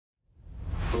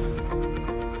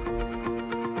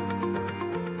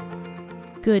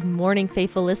Good morning,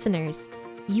 faithful listeners.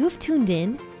 You have tuned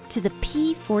in to the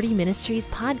P40 Ministries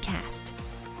podcast,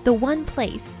 the one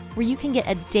place where you can get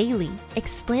a daily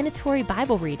explanatory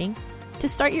Bible reading to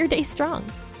start your day strong.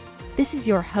 This is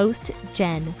your host,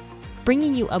 Jen,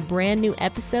 bringing you a brand new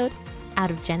episode out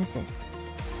of Genesis.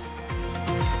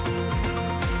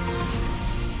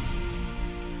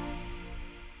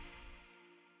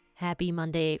 Happy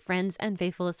Monday, friends and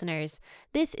faithful listeners.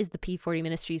 This is the P40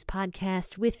 Ministries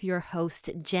podcast with your host,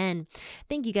 Jen.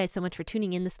 Thank you guys so much for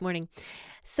tuning in this morning.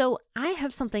 So I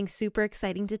have something super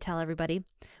exciting to tell everybody.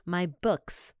 My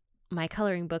books, my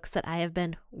coloring books that I have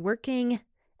been working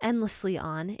endlessly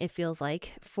on, it feels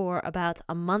like, for about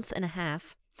a month and a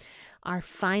half, are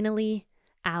finally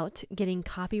out, getting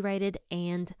copyrighted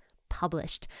and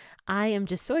published. I am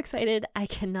just so excited. I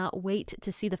cannot wait to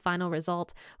see the final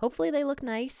result. Hopefully they look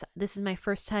nice. This is my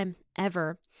first time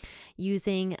ever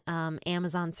using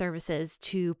Amazon services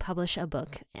to publish a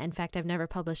book. In fact, I've never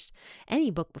published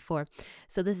any book before.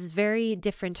 So this is very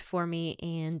different for me.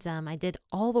 And I did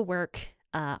all the work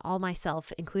all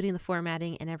myself, including the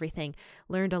formatting and everything.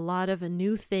 Learned a lot of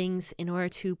new things in order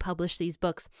to publish these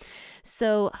books.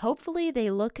 So hopefully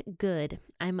they look good.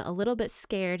 I'm a little bit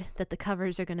scared that the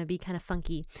covers are going to be kind of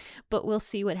funky, but we'll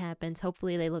see what happens.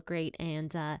 Hopefully they look great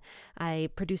and I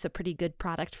produce a pretty good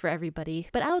product for everybody.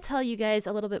 But I'll tell you guys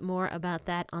a little bit more about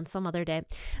that on some other day.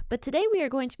 But today we are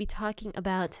going to be talking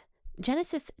about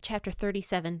Genesis chapter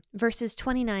 37, verses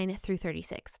 29 through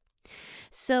 36.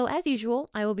 So as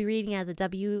usual, I will be reading out of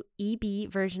the WEB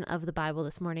version of the Bible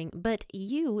this morning, but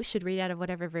you should read out of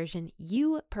whatever version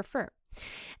you prefer.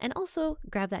 And also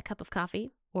grab that cup of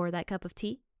coffee or that cup of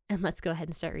tea, and let's go ahead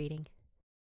and start reading.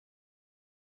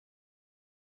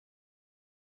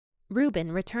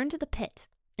 Reuben returned to the pit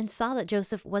and saw that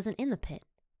Joseph wasn't in the pit,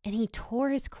 and he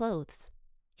tore his clothes.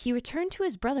 He returned to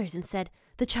his brothers and said,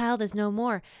 "The child is no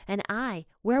more, and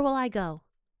where will I go?"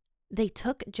 They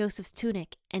took Joseph's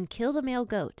tunic and killed a male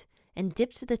goat and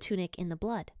dipped the tunic in the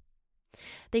blood.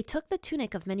 They took the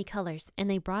tunic of many colors and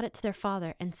they brought it to their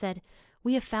father and said,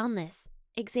 "We have found this.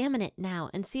 Examine it now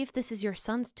and see if this is your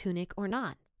son's tunic or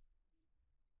not."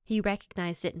 He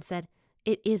recognized it and said,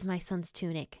 "It is my son's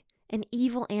tunic. An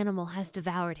evil animal has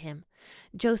devoured him.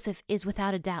 Joseph is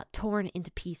without a doubt torn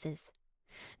into pieces."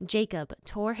 Jacob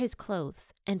tore his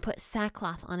clothes and put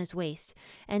sackcloth on his waist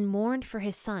and mourned for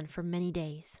his son for many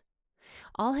days.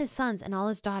 All his sons and all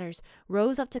his daughters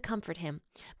rose up to comfort him,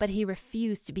 but he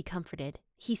refused to be comforted.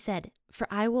 He said, "For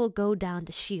I will go down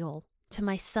to Sheol, to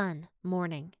my son,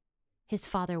 mourning." His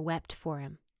father wept for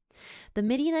him. The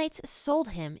Midianites sold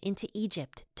him into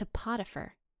Egypt to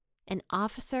Potiphar, an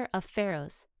officer of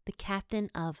Pharaoh's, the captain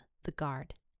of the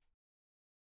guard.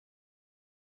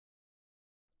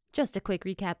 Just a quick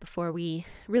recap before we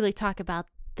really talk about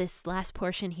this last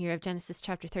portion here of Genesis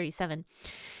chapter 37.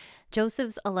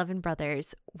 Joseph's 11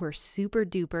 brothers were super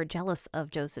duper jealous of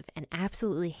Joseph and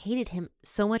absolutely hated him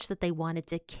so much that they wanted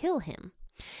to kill him.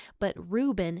 But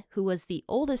Reuben, who was the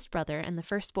oldest brother and the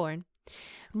firstborn,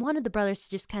 wanted the brothers to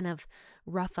just kind of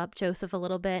rough up Joseph a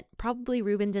little bit. Probably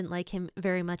Reuben didn't like him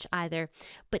very much either,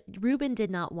 but Reuben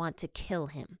did not want to kill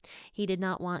him. He did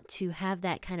not want to have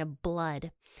that kind of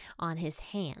blood on his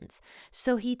hands.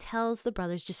 So he tells the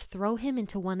brothers, just throw him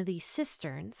into one of these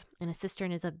cisterns, and a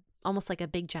cistern is almost like a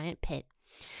big giant pit.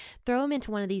 Throw him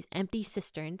into one of these empty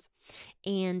cisterns,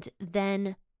 and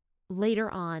then later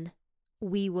on,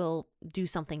 we will do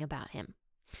something about him.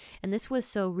 And this was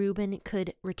so Reuben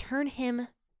could return him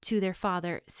to their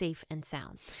father safe and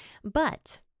sound.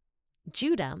 But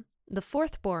Judah, the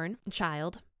fourthborn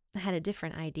child, had a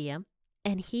different idea.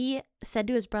 And he said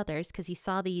to his brothers, because he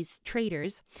saw these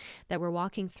traders that were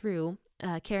walking through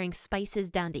carrying spices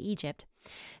down to Egypt.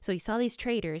 So he saw these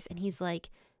traders and he's like,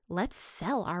 "Let's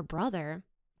sell our brother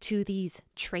to these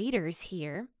traders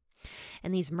here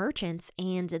and these merchants,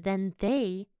 and then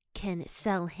they can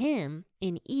sell him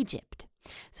in Egypt.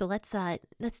 So let's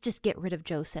just get rid of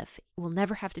Joseph. We'll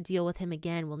never have to deal with him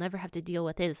again. We'll never have to deal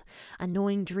with his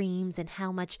annoying dreams and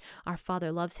how much our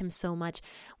father loves him so much.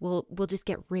 We'll just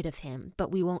get rid of him,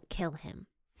 but we won't kill him.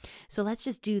 So let's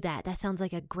just do that. That sounds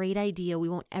like a great idea. We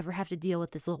won't ever have to deal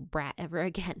with this little brat ever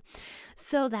again."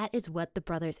 So that is what the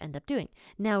brothers end up doing.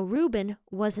 Now, Reuben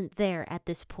wasn't there at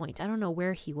this point. I don't know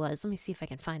where he was. Let me see if I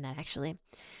can find that actually.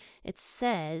 It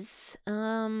says,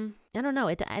 I don't know.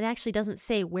 It actually doesn't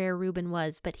say where Reuben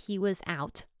was, but he was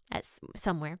out at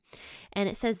somewhere. And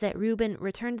it says that Reuben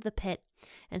returned to the pit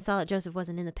and saw that Joseph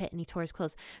wasn't in the pit and he tore his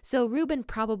clothes. So Reuben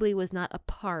probably was not a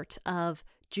part of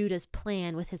Judah's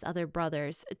plan with his other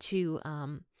brothers to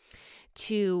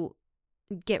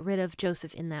get rid of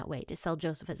Joseph in that way, to sell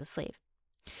Joseph as a slave.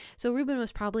 So Reuben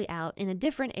was probably out in a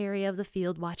different area of the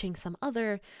field watching some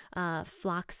other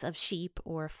flocks of sheep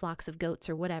or flocks of goats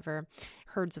or whatever,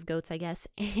 herds of goats, I guess.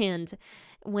 And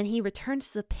when he returns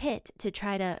to the pit to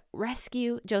try to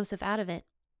rescue Joseph out of it,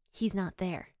 he's not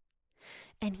there.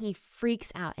 And he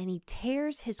freaks out and he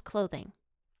tears his clothing.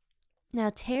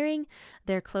 Now, tearing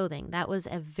their clothing, that was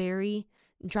a very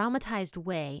dramatized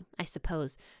way, I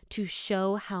suppose, to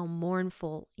show how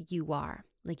mournful you are.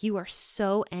 Like you are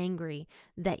so angry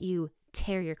that you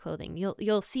tear your clothing.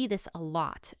 You'll see this a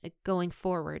lot going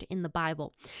forward in the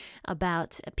Bible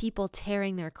about people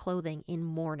tearing their clothing in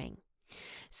mourning.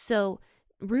 So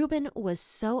Reuben was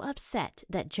so upset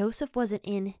that Joseph wasn't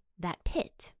in that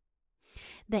pit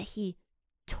that he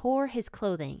tore his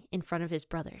clothing in front of his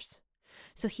brothers.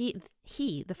 So he,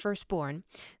 the firstborn,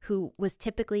 who was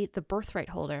typically the birthright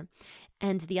holder,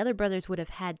 and the other brothers would have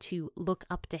had to look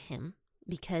up to him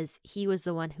because he was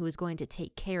the one who was going to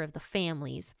take care of the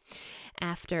families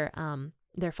after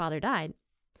their father died.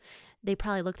 They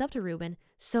probably looked up to Reuben.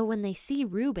 So when they see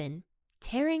Reuben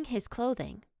tearing his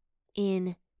clothing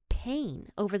in pain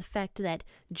over the fact that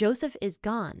Joseph is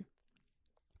gone,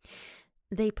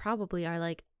 they probably are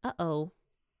like, uh-oh,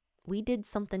 we did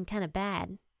something kind of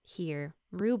bad here.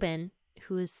 Reuben,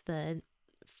 who is the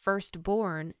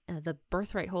firstborn, the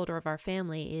birthright holder of our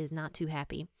family, is not too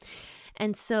happy.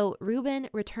 And so Reuben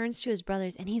returns to his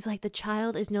brothers and he's like, the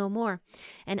child is no more.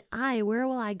 And where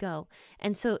will I go?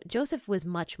 And so Joseph was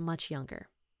much, much younger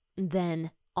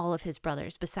than all of his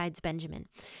brothers besides Benjamin.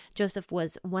 Joseph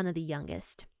was one of the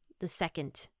youngest, the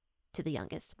second to the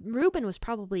youngest. Reuben was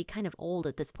probably kind of old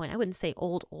at this point. I wouldn't say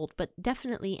old, but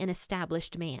definitely an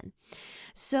established man.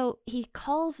 So he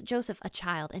calls Joseph a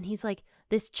child and he's like,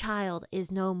 this child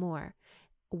is no more.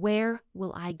 Where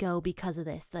will I go because of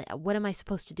this? What am I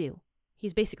supposed to do?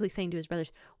 He's basically saying to his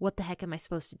brothers, what the heck am I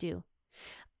supposed to do?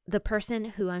 The person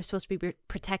who I'm supposed to be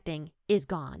protecting is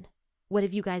gone. What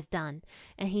have you guys done?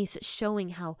 And he's showing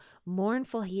how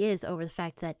mournful he is over the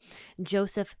fact that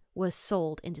Joseph was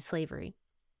sold into slavery.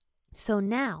 So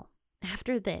now,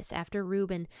 after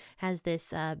Reuben has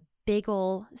this big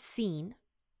ol' scene,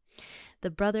 the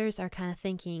brothers are kind of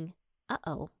thinking,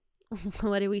 uh-oh,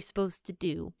 what are we supposed to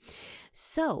do?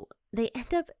 So they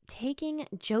end up taking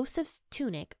Joseph's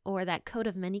tunic, or that coat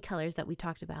of many colors that we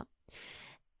talked about.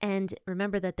 And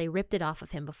remember that they ripped it off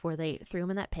of him before they threw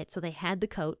him in that pit. So they had the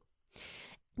coat.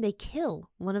 They kill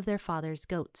one of their father's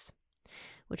goats,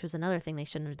 which was another thing they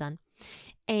shouldn't have done.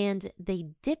 And they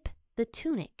dip the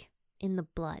tunic in the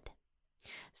blood.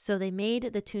 So they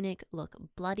made the tunic look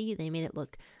bloody. They made it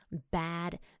look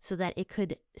bad so that it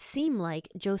could seem like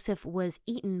Joseph was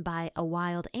eaten by a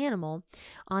wild animal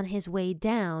on his way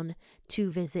down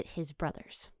to visit his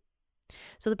brothers.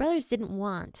 So the brothers did not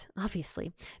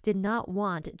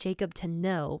want Jacob to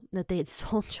know that they had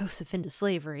sold Joseph into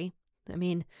slavery. I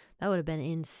mean, that would have been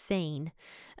insane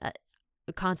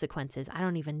consequences. I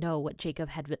don't even know what Jacob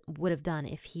would have done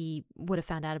if he would have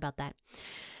found out about that.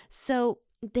 So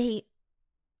they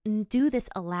do this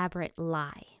elaborate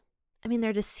lie. I mean,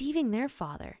 they're deceiving their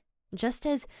father, just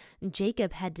as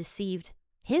Jacob had deceived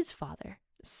his father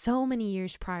so many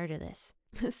years prior to this.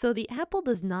 So the apple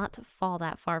does not fall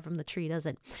that far from the tree, does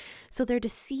it? So they're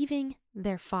deceiving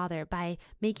their father by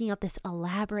making up this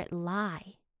elaborate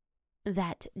lie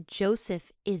that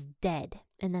Joseph is dead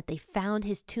and that they found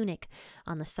his tunic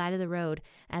on the side of the road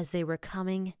as they were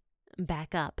coming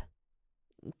back up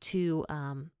to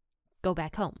go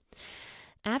back home.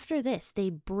 After this, they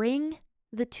bring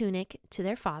the tunic to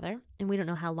their father, and we don't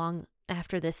know how long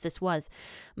after this was,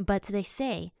 but they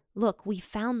say, look, we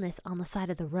found this on the side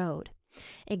of the road.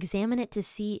 Examine it to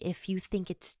see if you think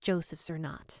it's Joseph's or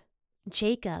not.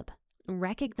 Jacob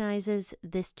recognizes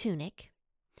this tunic,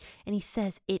 and he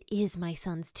says, it is my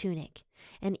son's tunic.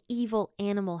 An evil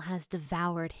animal has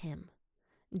devoured him.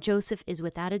 Joseph is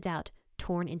without a doubt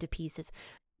torn into pieces.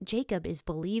 Jacob is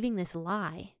believing this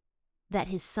lie that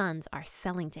his sons are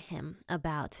selling to him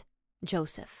about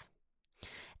Joseph.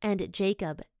 And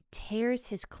Jacob tears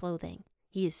his clothing.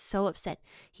 He is so upset.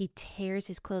 He tears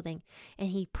his clothing and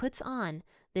he puts on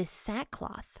this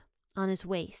sackcloth on his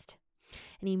waist.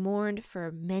 And he mourned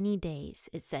for many days,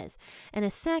 it says. And a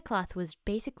sackcloth was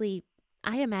basically,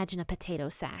 I imagine, a potato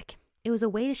sack. It was a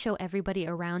way to show everybody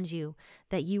around you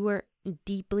that you were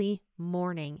deeply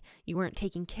mourning. You weren't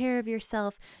taking care of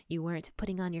yourself. You weren't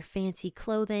putting on your fancy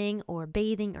clothing or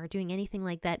bathing or doing anything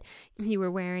like that. You were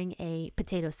wearing a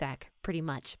potato sack, pretty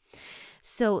much.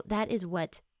 So that is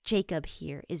what Jacob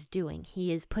here is doing.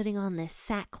 He is putting on this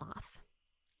sackcloth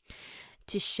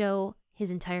to show his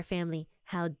entire family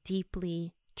how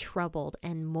deeply troubled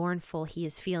and mournful he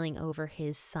is feeling over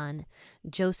his son,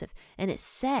 Joseph. And it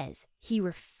says he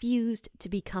refused to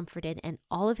be comforted, and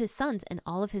all of his sons and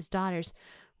all of his daughters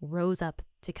rose up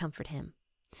to comfort him.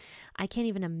 I can't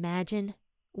even imagine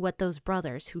what those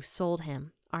brothers who sold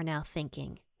him are now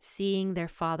thinking, seeing their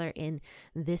father in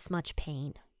this much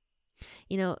pain.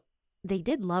 You know, they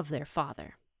did love their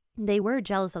father. They were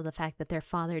jealous of the fact that their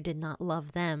father did not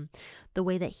love them the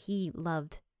way that he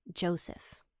loved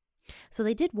Joseph. So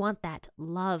they did want that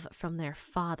love from their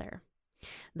father,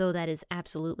 though that is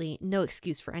absolutely no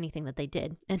excuse for anything that they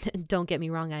did. And don't get me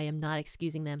wrong, I am not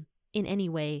excusing them in any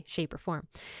way, shape, or form.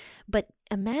 But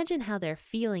imagine how they're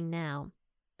feeling now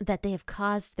that they have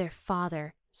caused their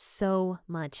father so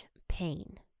much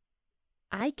pain.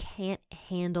 I can't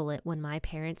handle it when my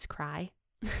parents cry.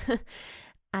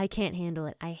 I can't handle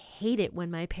it. I hate it when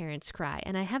my parents cry.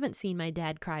 And I haven't seen my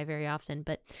dad cry very often,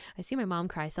 but I see my mom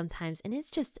cry sometimes, and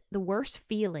it's just the worst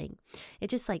feeling. It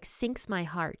just like sinks my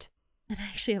heart. And I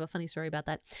actually have a funny story about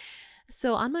that.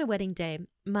 So on my wedding day,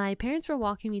 my parents were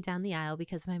walking me down the aisle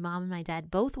because my mom and my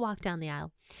dad both walked down the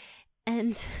aisle.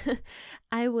 And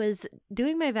I was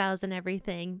doing my vows and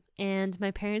everything, and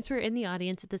my parents were in the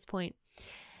audience at this point.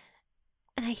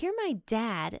 And I hear my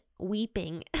dad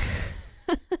weeping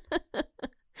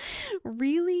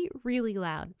really, really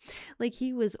loud. Like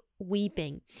he was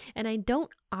weeping. And I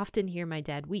don't often hear my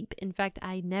dad weep. In fact,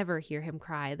 I never hear him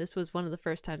cry. This was one of the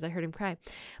first times I heard him cry.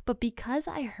 But because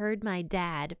I heard my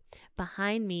dad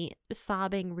behind me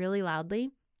sobbing really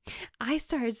loudly, I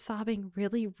started sobbing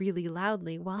really, really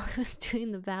loudly while I was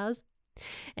doing the vows.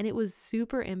 And it was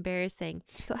super embarrassing.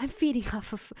 So I'm feeding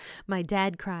off of my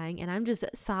dad crying, and I'm just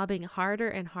sobbing harder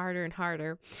and harder and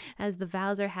harder as the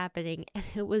vows are happening. And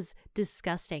it was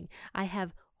disgusting. I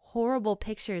have horrible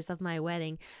pictures of my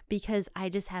wedding because I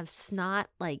just have snot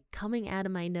like coming out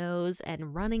of my nose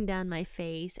and running down my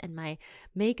face, and my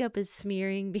makeup is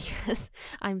smearing because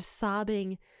I'm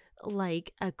sobbing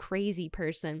like a crazy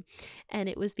person. And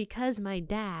it was because my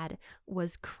dad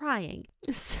was crying.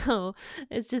 So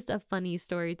it's just a funny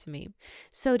story to me.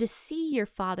 So to see your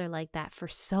father like that for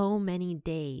so many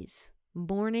days,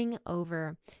 mourning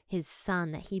over his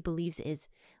son that he believes is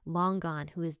long gone,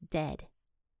 who is dead,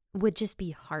 would just be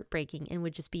heartbreaking and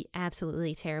would just be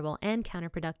absolutely terrible and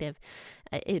counterproductive.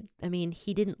 I mean,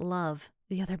 he didn't love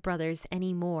the other brothers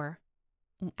anymore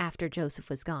after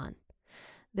Joseph was gone.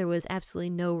 There was absolutely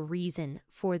no reason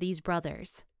for these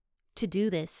brothers to do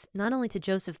this, not only to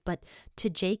Joseph, but to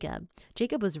Jacob.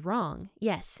 Jacob was wrong,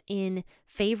 yes, in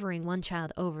favoring one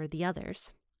child over the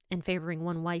others, and favoring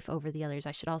one wife over the others,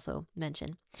 I should also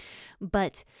mention.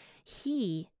 But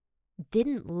he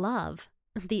didn't love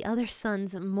the other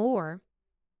sons more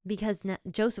because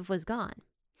Joseph was gone.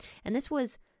 And this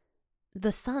was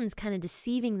the sons kind of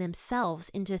deceiving themselves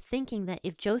into thinking that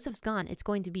if Joseph's gone, it's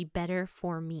going to be better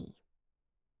for me.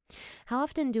 How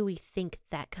often do we think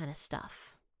that kind of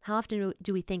stuff? How often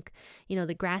do we think,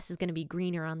 the grass is going to be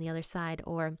greener on the other side,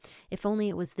 or if only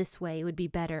it was this way, it would be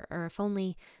better, or if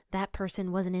only that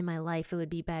person wasn't in my life, it would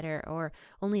be better, or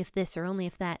only if this or only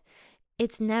if that.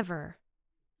 It's never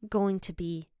going to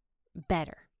be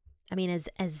better. I mean,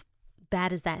 as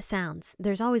bad as that sounds,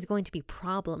 there's always going to be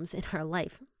problems in our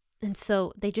life. And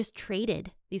so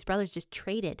these brothers just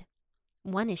traded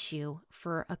one issue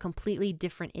for a completely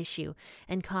different issue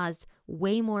and caused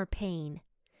way more pain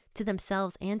to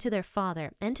themselves and to their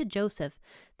father and to Joseph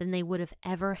than they would have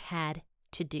ever had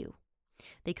to do.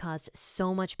 They caused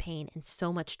so much pain and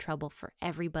so much trouble for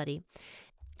everybody.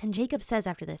 And Jacob says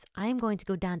after this, I am going to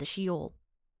go down to Sheol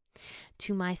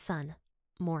to my son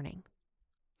mourning.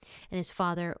 And his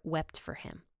father wept for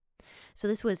him. So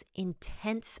this was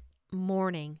intense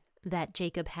mourning that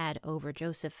Jacob had over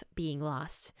Joseph being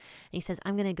lost. And he says,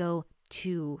 I'm going to go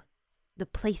to the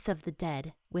place of the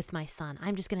dead with my son.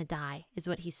 I'm just going to die, is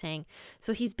what he's saying.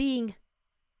 So he's being,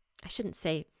 I shouldn't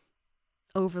say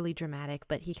overly dramatic,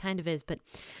 but he kind of is. But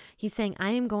he's saying,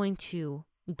 I am going to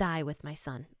die with my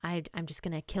son. I'm just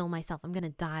going to kill myself. I'm going to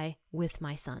die with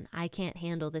my son. I can't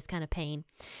handle this kind of pain.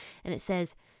 And it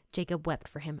says, Jacob wept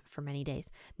for him for many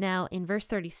days. Now, in verse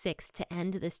 36, to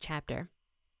end this chapter,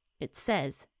 it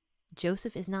says,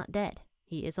 Joseph is not dead.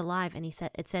 He is alive. And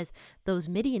it says, those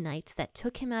Midianites that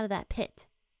took him out of that pit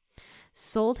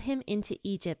sold him into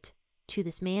Egypt to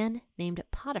this man named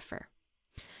Potiphar,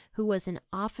 who was an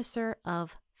officer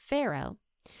of Pharaoh.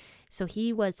 So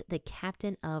he was the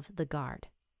captain of the guard.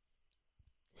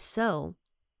 So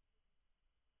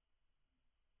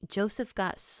Joseph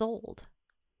got sold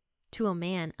to a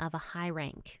man of a high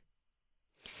rank.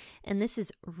 And this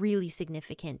is really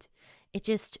significant. It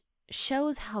just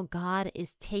shows how God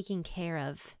is taking care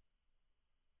of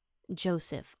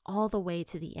Joseph all the way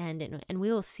to the end. And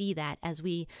we will see that as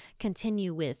we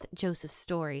continue with Joseph's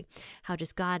story, how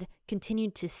just God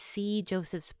continued to see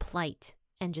Joseph's plight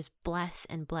and just bless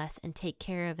and take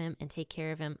care of him and take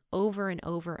care of him over and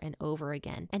over and over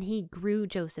again. And he grew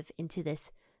Joseph into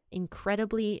this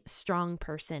incredibly strong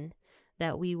person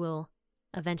that we will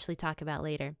eventually talk about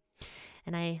later.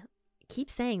 And I keep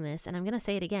saying this, and I'm going to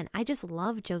say it again. I just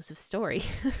love Joseph's story.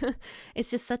 It's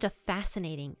just such a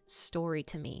fascinating story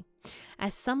to me.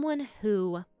 As someone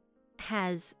who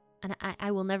has, and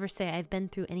I will never say I've been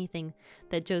through anything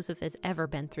that Joseph has ever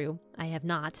been through. I have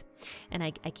not, and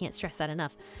I can't stress that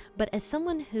enough. But as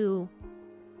someone who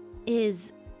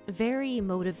is very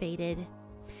motivated,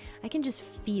 I can just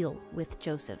feel with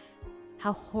Joseph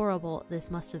how horrible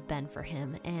this must have been for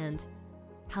him and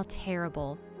how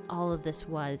terrible all of this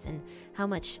was and how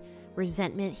much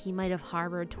resentment he might have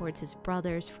harbored towards his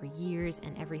brothers for years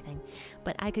and everything.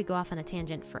 But I could go off on a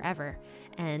tangent forever,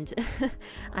 and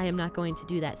I am not going to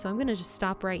do that. So I'm going to just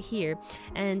stop right here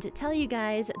and tell you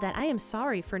guys that I am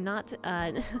sorry for not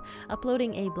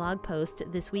uploading a blog post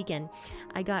this weekend.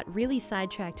 I got really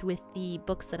sidetracked with the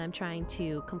books that I'm trying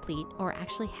to complete, or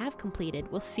actually have completed.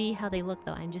 We'll see how they look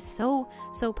though. I'm just so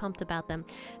pumped about them.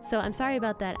 So I'm sorry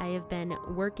about that. I have been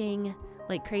working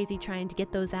like crazy trying to get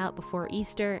those out before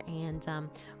Easter and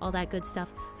all that good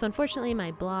stuff. So unfortunately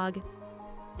my blog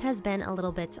has been a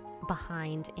little bit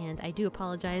behind, and I do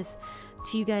apologize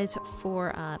to you guys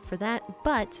for that.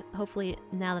 But hopefully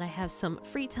now that I have some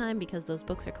free time, because those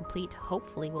books are complete,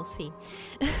 hopefully, we'll see,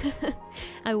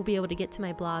 I will be able to get to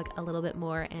my blog a little bit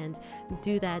more and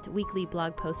do that weekly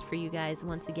blog post for you guys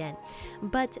once again.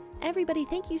 But everybody,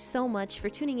 thank you so much for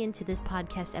tuning into this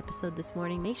podcast episode this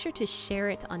morning. Make sure to share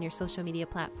it on your social media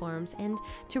platforms and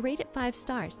to rate it 5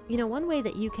 stars. You know, one way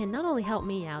that you can not only help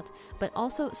me out, but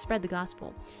also spread the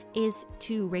gospel is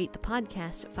to rate the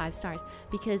podcast 5 stars,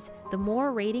 because the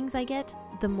more ratings I get,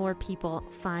 the more people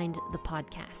find the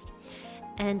podcast.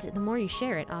 And the more you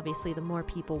share it, obviously, the more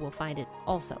people will find it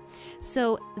also.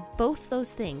 So both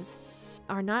those things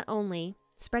are not only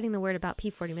spreading the word about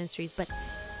P40 Ministries, but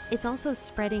it's also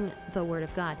spreading the word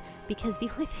of God, because the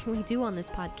only thing we do on this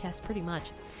podcast pretty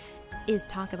much is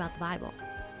talk about the Bible.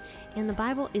 And the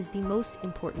Bible is the most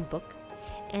important book.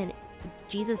 And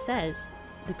Jesus says,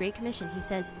 the Great Commission, he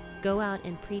says, go out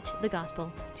and preach the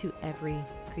gospel to every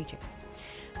creature.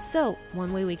 So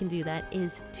one way we can do that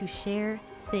is to share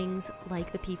things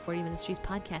like the P40 Ministries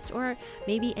podcast, or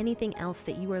maybe anything else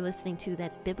that you are listening to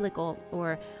that's biblical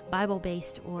or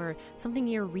Bible-based or something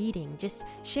you're reading. Just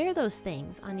share those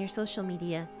things on your social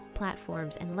media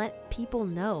platforms and let people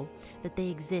know that they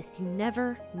exist. You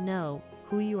never know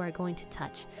who you are going to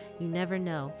touch. You never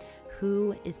know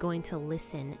who is going to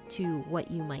listen to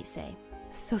what you might say.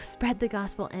 So spread the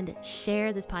gospel and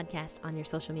share this podcast on your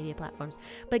social media platforms.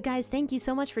 But guys, thank you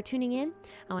so much for tuning in.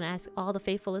 I want to ask all the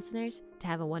faithful listeners to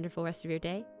have a wonderful rest of your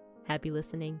day. Happy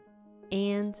listening,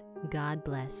 and God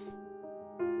bless.